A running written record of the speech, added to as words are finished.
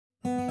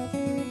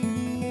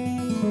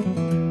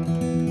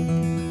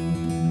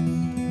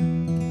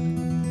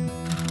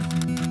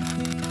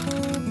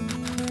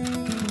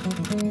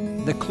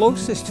The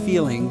closest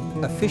feeling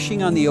of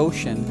fishing on the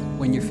ocean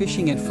when you're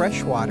fishing in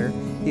freshwater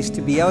is to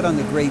be out on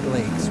the Great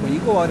Lakes. When you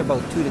go out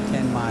about 2 to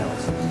 10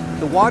 miles,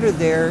 the water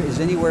there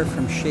is anywhere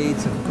from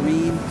shades of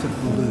green to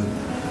blue.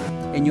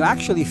 And you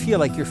actually feel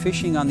like you're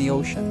fishing on the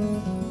ocean.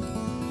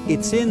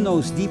 It's in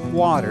those deep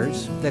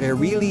waters that I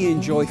really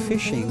enjoy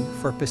fishing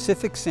for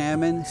Pacific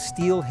salmon,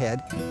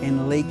 steelhead,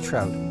 and lake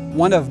trout.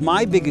 One of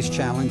my biggest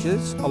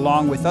challenges,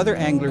 along with other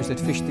anglers that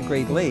fish the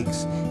Great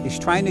Lakes, is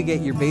trying to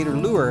get your bait or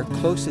lure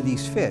close to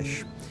these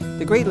fish.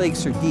 The Great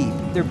Lakes are deep,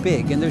 they're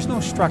big, and there's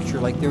no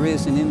structure like there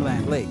is in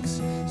inland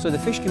lakes. So the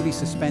fish can be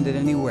suspended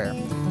anywhere.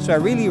 So I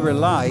really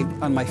relied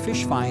on my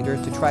fish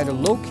finder to try to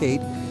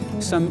locate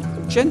some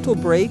gentle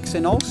breaks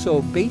and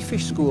also bait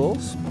fish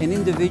schools and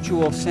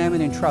individual salmon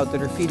and trout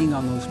that are feeding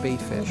on those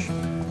bait fish.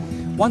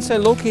 Once I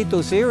locate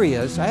those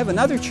areas, I have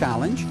another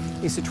challenge,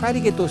 is to try to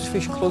get those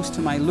fish close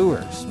to my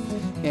lures.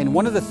 And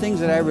one of the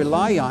things that I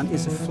rely on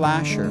is a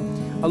flasher.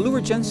 A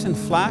Lure Jensen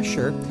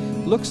flasher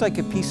looks like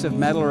a piece of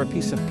metal or a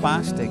piece of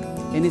plastic,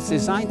 and it's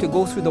designed to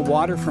go through the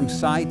water from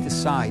side to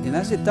side. And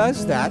as it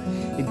does that,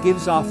 it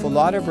gives off a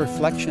lot of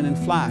reflection and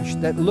flash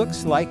that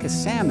looks like a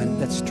salmon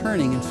that's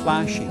turning and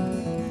flashing.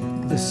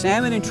 The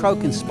salmon and trout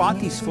can spot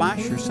these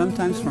flashers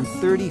sometimes from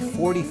 30,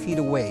 40 feet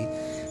away.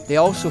 They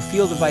also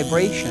feel the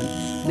vibration.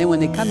 And then when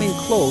they come in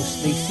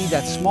close, they see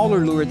that smaller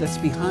lure that's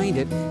behind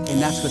it,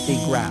 and that's what they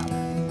grab.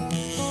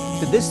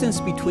 The distance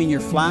between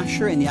your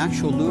flasher and the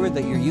actual lure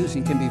that you're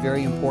using can be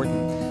very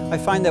important. I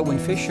find that when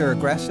fish are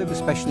aggressive,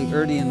 especially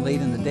early and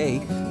late in the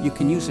day, you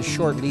can use a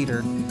short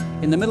leader.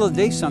 In the middle of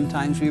the day,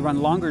 sometimes we run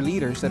longer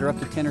leaders that are up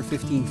to 10 or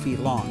 15 feet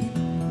long.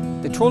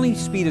 The trolling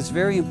speed is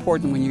very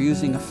important when you're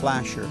using a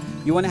flasher.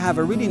 You want to have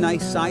a really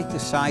nice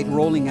side-to-side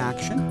rolling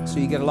action, so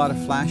you get a lot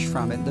of flash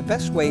from it. The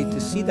best way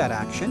to see that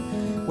action,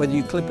 whether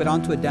you clip it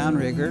onto a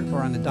downrigger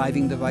or on a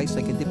diving device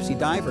like a dipsy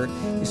diver,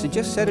 is to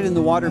just set it in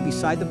the water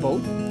beside the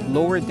boat,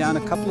 lower it down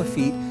a couple of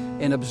feet,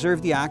 and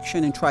observe the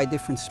action and try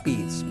different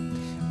speeds.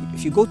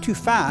 If you go too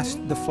fast,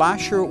 the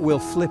flasher will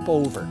flip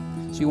over.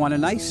 So you want a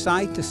nice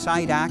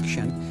side-to-side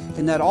action,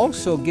 and that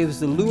also gives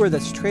the lure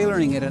that's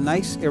trailering it a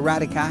nice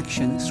erratic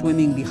action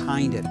swimming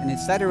behind it. And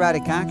it's that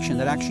erratic action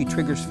that actually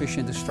triggers fish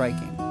into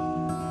striking.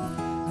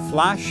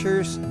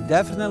 Flashers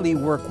definitely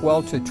work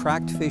well to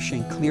attract fish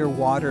in clear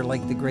water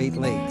like the Great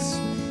Lakes.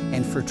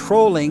 And for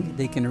trolling,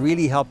 they can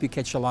really help you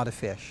catch a lot of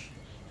fish.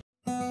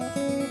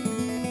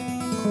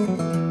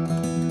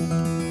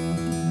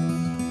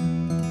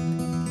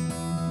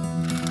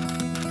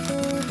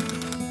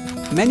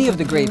 Many of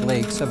the Great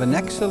Lakes have an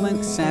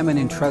excellent salmon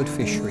and trout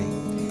fishery.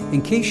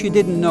 In case you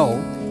didn't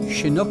know,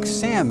 Chinook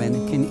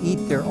salmon can eat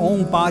their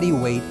own body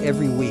weight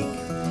every week.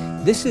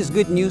 This is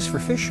good news for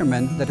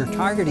fishermen that are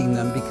targeting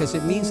them because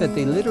it means that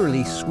they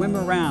literally swim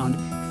around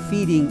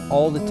feeding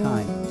all the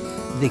time.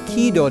 The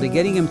key though to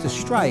getting them to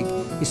strike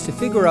is to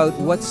figure out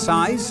what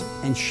size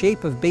and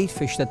shape of bait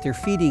fish that they're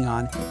feeding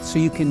on so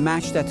you can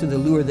match that to the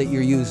lure that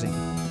you're using.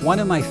 One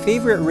of my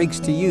favorite rigs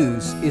to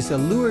use is a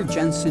Lure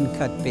Jensen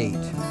cut bait.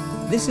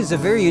 This is a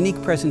very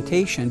unique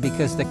presentation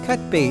because the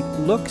cut bait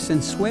looks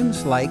and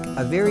swims like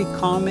a very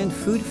common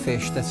food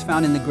fish that's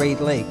found in the Great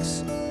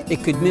Lakes.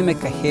 It could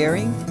mimic a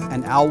herring,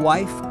 an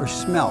alewife, or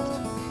smelt.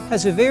 It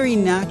has a very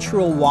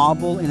natural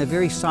wobble and a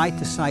very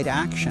side-to-side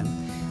action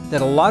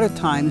that a lot of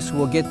times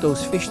will get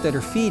those fish that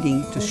are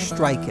feeding to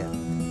strike it.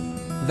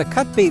 The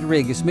cut bait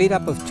rig is made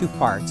up of two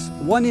parts.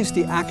 One is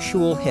the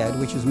actual head,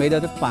 which is made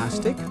out of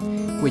plastic,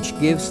 which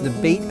gives the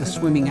bait a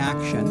swimming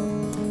action.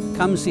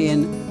 Comes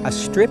in a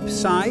strip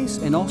size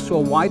and also a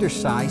wider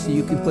size that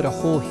you can put a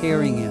whole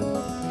herring in.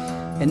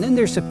 And then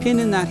there's a pin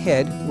in that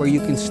head where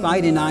you can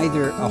slide in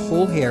either a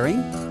whole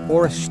herring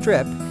or a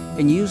strip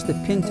and use the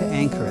pin to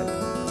anchor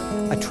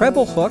it. A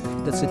treble hook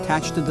that's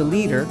attached to the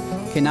leader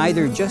can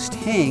either just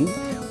hang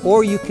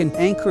or you can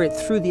anchor it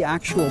through the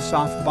actual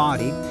soft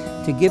body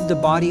to give the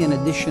body an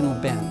additional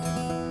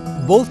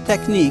bend. Both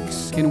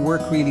techniques can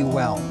work really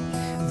well.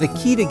 The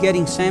key to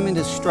getting salmon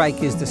to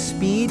strike is the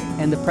speed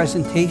and the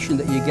presentation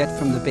that you get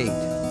from the bait.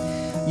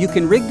 You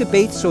can rig the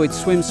bait so it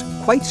swims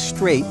quite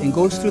straight and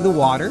goes through the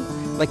water,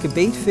 like a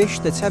bait fish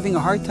that's having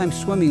a hard time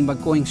swimming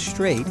but going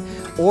straight,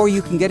 or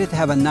you can get it to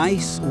have a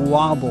nice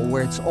wobble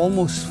where it's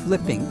almost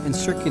flipping and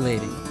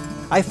circulating.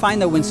 I find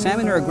that when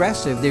salmon are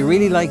aggressive, they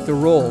really like the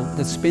roll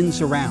that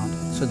spins around,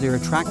 so they're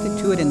attracted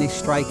to it and they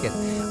strike it.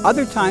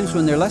 Other times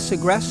when they're less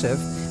aggressive,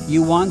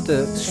 you want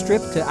the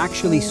strip to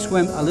actually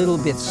swim a little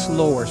bit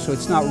slower so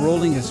it's not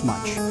rolling as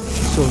much.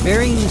 So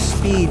varying the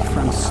speed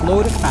from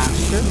slow to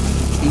faster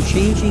and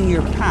changing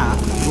your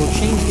path will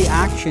change the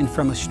action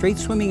from a straight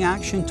swimming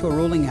action to a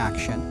rolling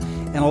action.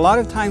 And a lot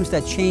of times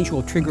that change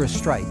will trigger a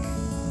strike.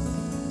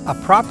 A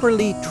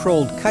properly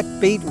trolled cut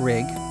bait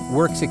rig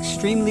works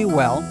extremely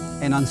well,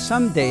 and on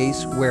some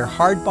days where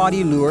hard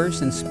body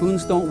lures and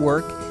spoons don't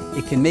work,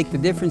 it can make the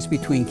difference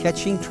between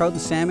catching trout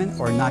and salmon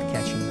or not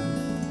catching them.